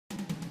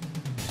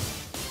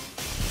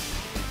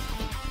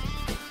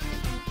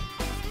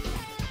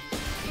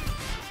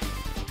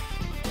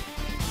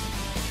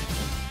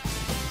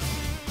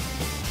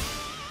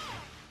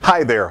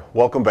Hi there,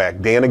 welcome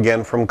back. Dan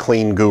again from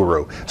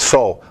CleanGuru.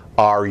 So,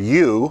 are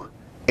you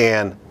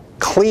and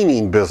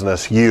cleaning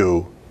business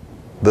you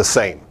the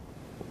same?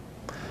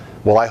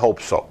 Well, I hope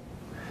so,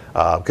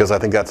 because I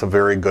think that's a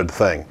very good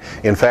thing.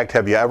 In fact,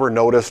 have you ever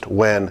noticed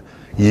when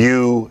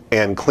you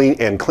and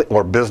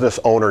or business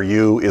owner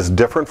you is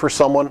different for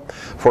someone?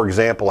 For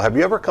example, have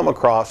you ever come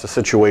across a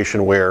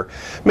situation where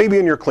maybe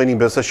in your cleaning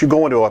business you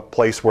go into a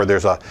place where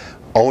there's a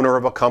owner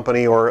of a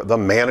company or the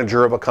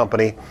manager of a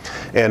company,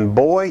 and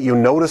boy, you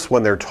notice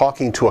when they're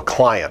talking to a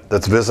client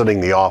that's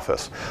visiting the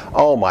office,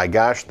 oh my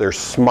gosh, they're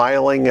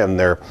smiling and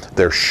they're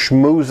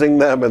schmoozing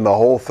them and the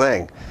whole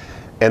thing.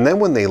 And then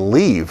when they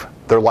leave,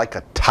 they're like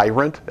a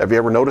tyrant. Have you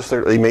ever noticed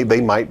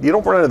they might, you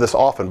don't run into this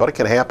often, but it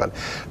can happen.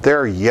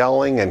 They're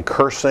yelling and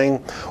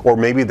cursing, or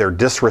maybe they're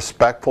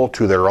disrespectful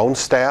to their own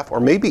staff, or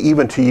maybe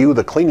even to you,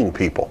 the cleaning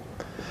people.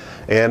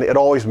 And it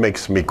always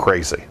makes me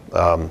crazy.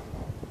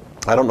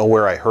 I don't know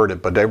where I heard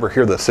it, but did I ever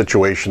hear the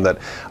situation that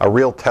a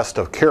real test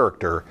of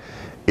character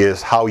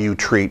is how you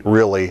treat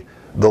really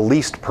the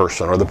least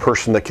person, or the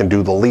person that can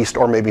do the least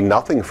or maybe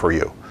nothing for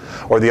you.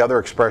 Or the other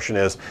expression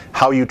is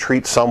how you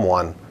treat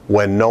someone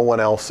when no one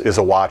else is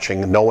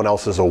watching, no one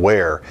else is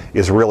aware,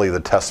 is really the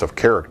test of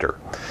character.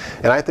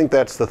 And I think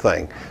that's the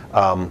thing.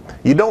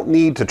 You don't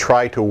need to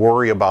try to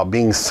worry about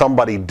being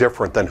somebody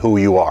different than who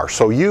you are.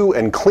 So you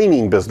and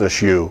cleaning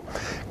business you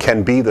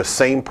can be the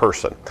same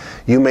person.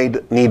 You may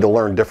need to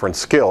learn different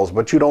skills,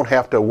 but you don't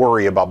have to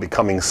worry about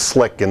becoming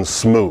slick and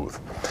smooth.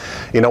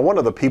 You know, one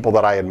of the people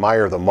that I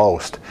admire the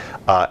most,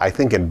 I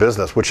think in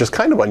business, which is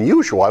kind of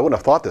unusual, I wouldn't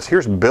have thought this,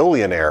 here's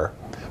billionaire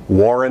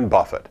Warren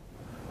Buffett.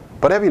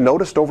 But have you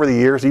noticed over the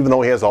years, even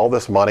though he has all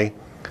this money,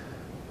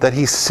 that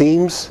he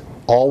seems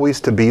always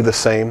to be the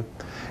same?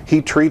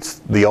 He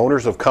treats the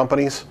owners of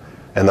companies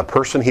and the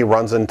person he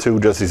runs into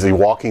just as he's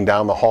walking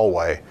down the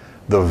hallway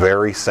the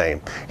very same.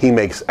 He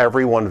makes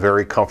everyone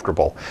very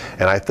comfortable.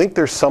 And I think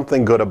there's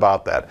something good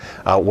about that.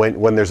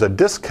 When there's a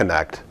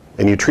disconnect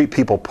and you treat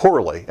people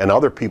poorly and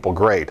other people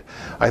great,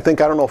 I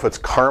don't know if it's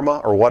karma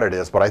or what it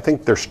is, but I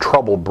think there's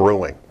trouble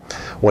brewing.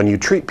 When you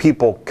treat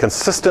people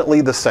consistently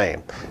the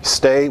same,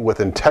 stay with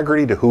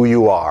integrity to who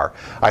you are,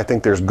 I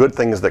think there's good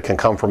things that can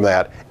come from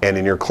that, and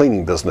in your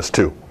cleaning business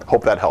too.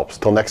 Hope that helps.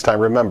 Till next time,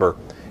 remember,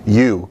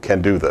 you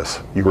can do this.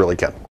 You really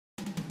can.